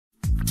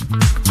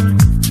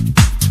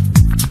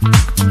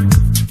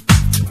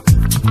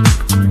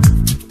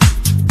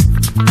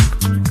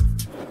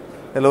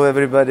Hello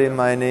everybody,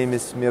 my name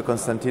is Miodrag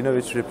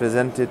Konstantinovic,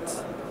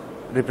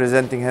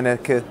 representing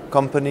Hennecke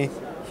company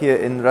here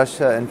in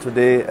Russia, and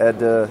today at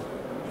the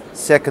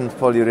second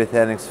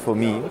Polyurethanex for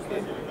me,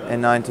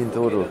 and 19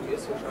 total.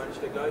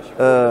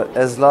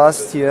 As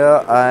last year,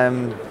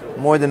 I'm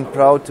more than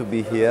proud to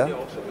be here,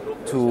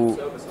 to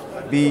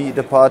be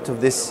the part of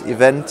this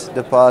event,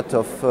 the part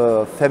of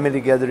family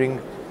gathering,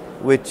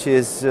 which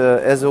is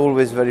as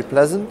always very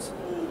pleasant.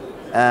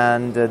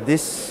 And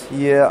this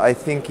year I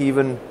think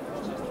even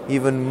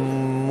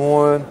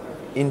more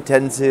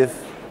intensive,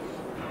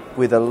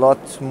 with a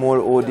lot more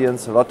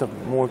audience, a lot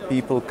of more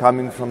people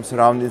coming from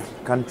surrounding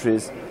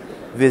countries,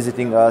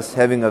 visiting us,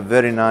 having a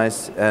very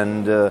nice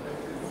and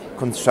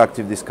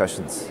constructive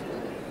discussions.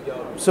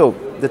 So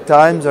the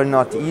times are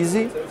not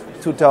easy.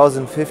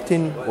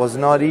 2015 was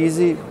not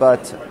easy,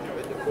 but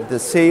the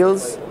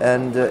sales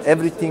and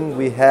everything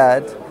we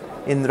had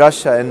in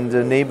Russia and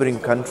the neighboring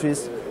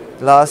countries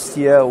last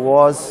year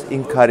was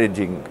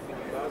encouraging.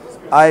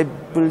 I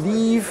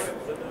believe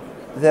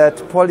that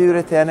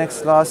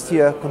Polyurethanex last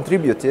year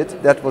contributed.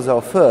 That was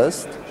our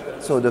first.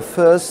 So the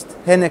first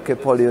Hennecke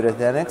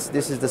Polyurethanex,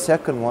 this is the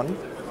second one.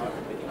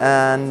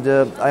 And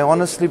I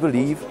honestly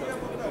believe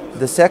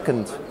the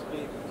second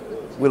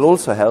will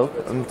also help.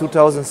 In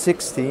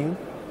 2016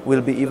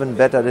 will be even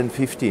better than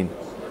 15,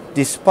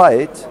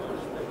 despite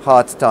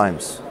hard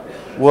times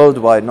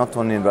worldwide, not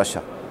only in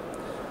Russia.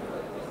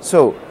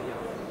 So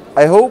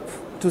I hope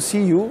to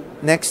see you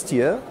next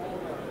year,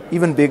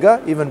 even bigger,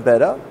 even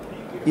better,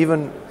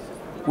 even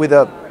with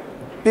a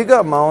bigger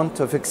amount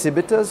of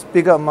exhibitors,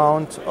 bigger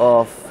amount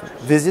of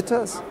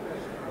visitors,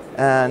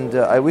 and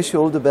I wish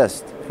you all the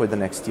best for the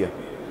next year.